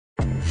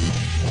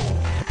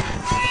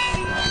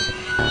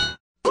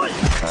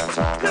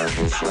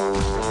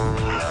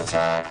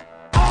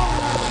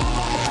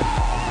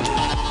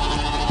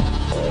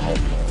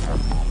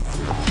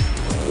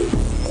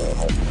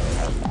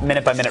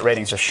Minute-by-minute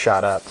ratings just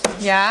shot up.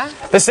 Yeah?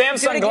 The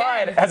Samsung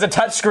Glyde has a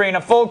touchscreen,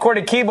 a full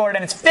QWERTY keyboard,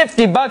 and it's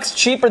 $50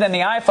 cheaper than the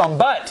iPhone,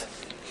 but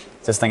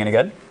is this thing any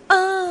good?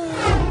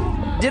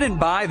 Didn't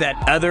buy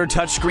that other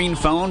touchscreen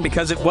phone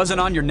because it wasn't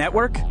on your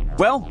network?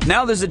 Well,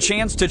 now there's a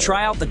chance to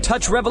try out the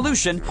touch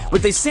revolution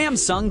with the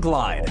Samsung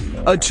Glyde.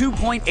 A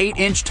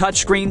 2.8-inch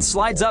touchscreen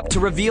slides up to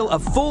reveal a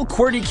full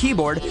QWERTY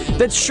keyboard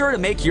that's sure to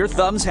make your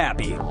thumbs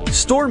happy.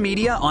 Store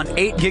media on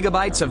 8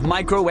 gigabytes of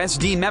micro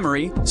SD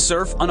memory,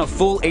 surf on a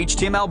full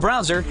HTML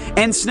browser,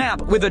 and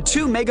snap with a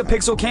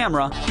 2-megapixel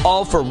camera,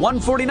 all for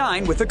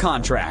 $149 with a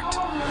contract.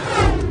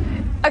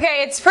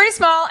 Okay, it's pretty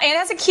small and it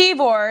has a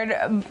keyboard,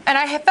 and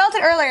I felt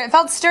it earlier. It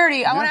felt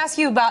sturdy. I want to ask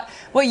you about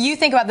what you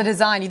think about the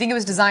design. You think it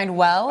was designed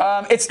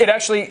well? It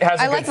actually has a good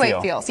feel. I like the way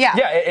it feels, yeah.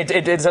 Yeah,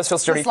 it does feel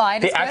sturdy. The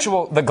slide is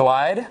good? The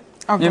Glyde,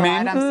 oh, you Glyde,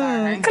 mean? I'm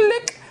sorry.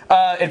 Click.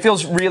 It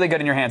feels really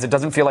good in your hands. It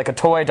doesn't feel like a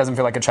toy. It doesn't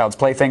feel like a child's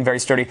plaything. Very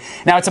sturdy.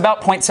 Now, it's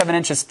about 0.7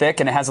 inches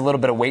thick, and it has a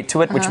little bit of weight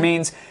to it, which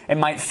means it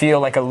might feel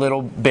like a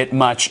little bit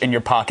much in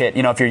your pocket,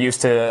 you know, if you're used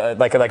to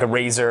like a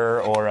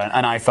Razr or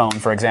an iPhone,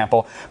 for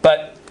example.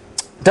 But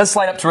it does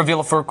slide up to reveal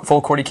a full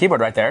QWERTY keyboard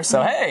right there.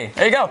 So, hey,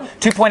 there you go.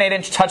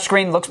 2.8-inch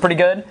touchscreen looks pretty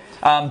good,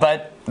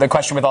 but the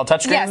question with all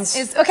touchscreens?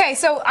 Yes. Okay,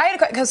 so I had a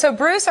question. So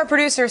Bruce, our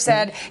producer,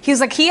 said he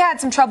was like he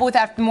had some trouble with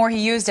that the more he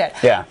used it.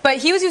 Yeah. But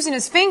he was using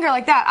his finger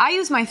like that. I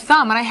used my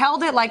thumb, and I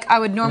held it like I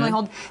would normally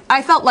hold.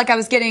 I felt like I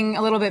was getting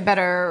a little bit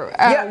better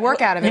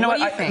work out of it. You know what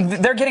do you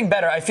think? They're getting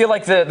better. I feel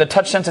like the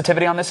touch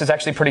sensitivity on this is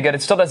actually pretty good.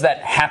 It still does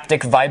that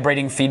haptic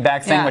vibrating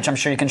feedback thing, which I'm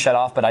sure you can shut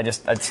off, but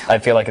I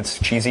feel like it's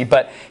cheesy.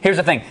 But here's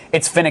the thing.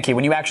 It's finicky.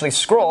 When you actually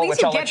scroll,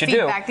 which I'll let you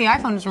feedback. do. The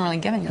iPhone isn't really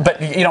giving you that.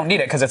 But you don't need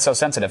it because it's so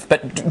sensitive.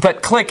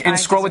 But click and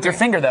scroll with your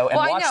finger, though, and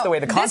watch the way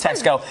the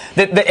contacts go.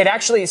 It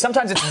actually,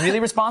 sometimes it's really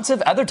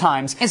responsive. Other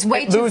times, it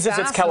loses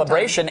its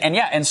calibration. And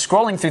and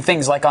scrolling through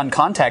things like on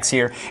contacts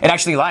here, it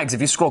actually lags.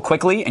 If you scroll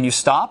quickly and you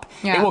stop,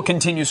 it will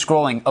continue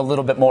scrolling a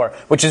little bit more,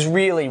 which is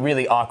really,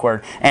 really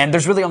awkward. And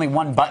there's really only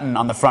one button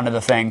on the front of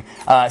the thing.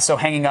 So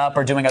hanging up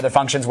or doing other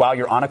functions while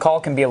you're on a call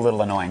can be a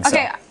little annoying.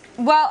 Okay. So.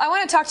 Well, I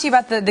want to talk to you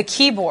about the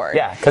keyboard.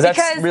 Yeah, because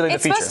that's really the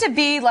it's feature. Supposed to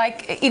be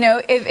like, you know,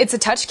 it's a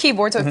touch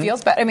keyboard, so it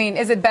feels better. I mean,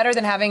 is it better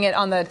than having it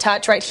on the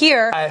touch right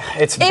here?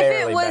 It's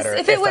barely better,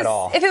 if at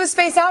all. If it was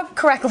spaced out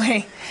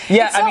correctly.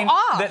 Yeah, it's so I mean,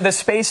 off. The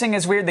spacing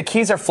is weird. The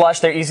keys are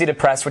flush. They're easy to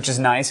press, which is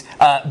nice.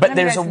 But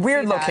there's a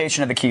weird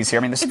location of the keys here.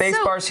 I mean, the space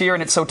bar's here,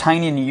 and it's so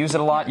tiny, and you use it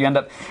a lot. You end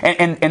up,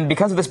 and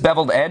because of this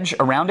beveled edge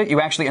around it,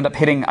 you actually end up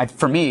hitting,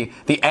 for me,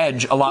 the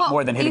edge a lot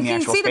more than hitting the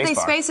actual space bar. You can see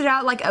that they space it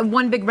out like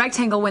one big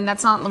rectangle when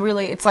that's not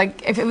really. It's like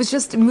if it was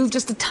just moved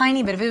just a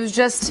tiny bit. If it was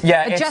just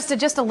adjusted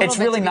just a little bit. It's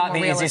really not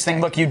the easiest thing.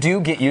 Look, you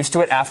do get used to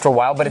it after a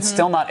while, but it's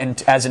still not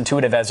as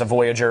intuitive as a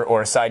Voyager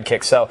or a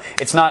Sidekick. So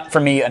it's not, for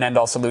me, an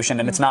end-all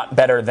solution, and it's not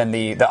better than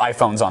the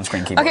iPhone's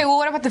on-screen keyboard. Okay, well,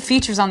 what about the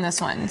features on this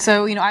one?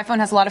 So, you know, iPhone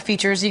has a lot of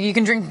features. You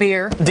can drink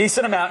beer.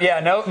 Decent amount, yeah.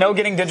 No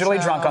getting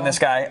digitally drunk on this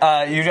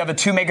guy. You have a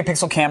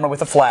 2-megapixel camera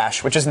with a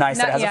flash, which is nice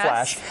that it has a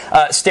flash.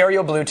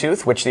 Stereo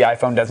Bluetooth, which the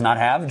iPhone does not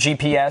have.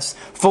 GPS,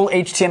 full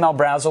HTML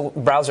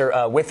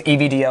browser with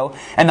EVDO,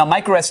 and the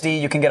micro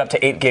SD, you can get up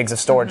to 8 gigs of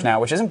storage now,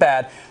 which isn't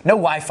bad. No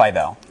Wi-Fi,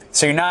 though.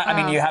 So you're not, I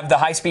mean, you have the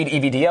high-speed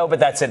EVDO, but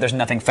that's it. There's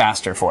nothing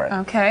faster for it.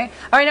 Okay.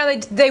 All right, now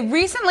they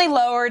recently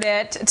lowered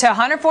it to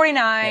 $149.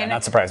 Yeah,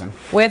 not surprising.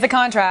 With a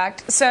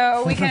contract,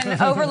 so we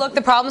can overlook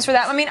the problems for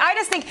that. I mean, I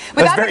just think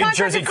without the contract, that's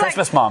very Jersey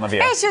Christmas mom of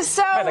you. It's just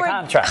so... By the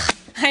contract.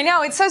 I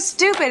know, it's so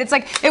stupid. It's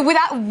like,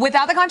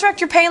 without the contract,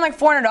 you're paying like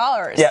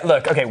 $400. Yeah,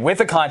 look, okay, with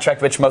a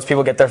contract, which most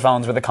people get their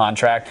phones with a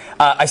contract,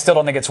 I still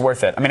don't think it's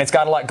worth it. I mean, it's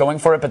got a lot going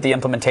for it, but the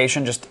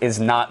implementation just is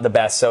not the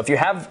best. So if you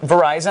have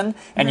Verizon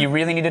and you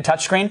really need a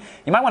touchscreen,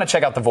 you might want to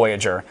check out the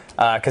Voyager,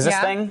 because this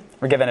thing,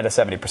 we're giving it a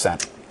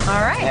 70%.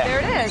 All right, there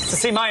it is. It's a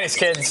C-,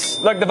 kids.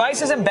 Look, the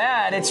device isn't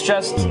bad, it's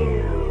just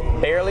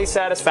barely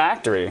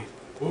satisfactory.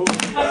 Hey,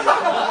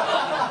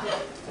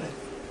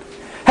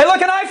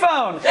 look, an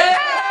iPhone! Hey!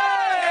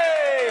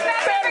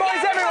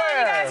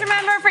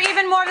 Remember, for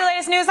even more of the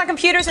latest news on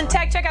computers and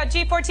tech, check out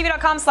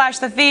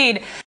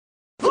g4tv.com/thefeed.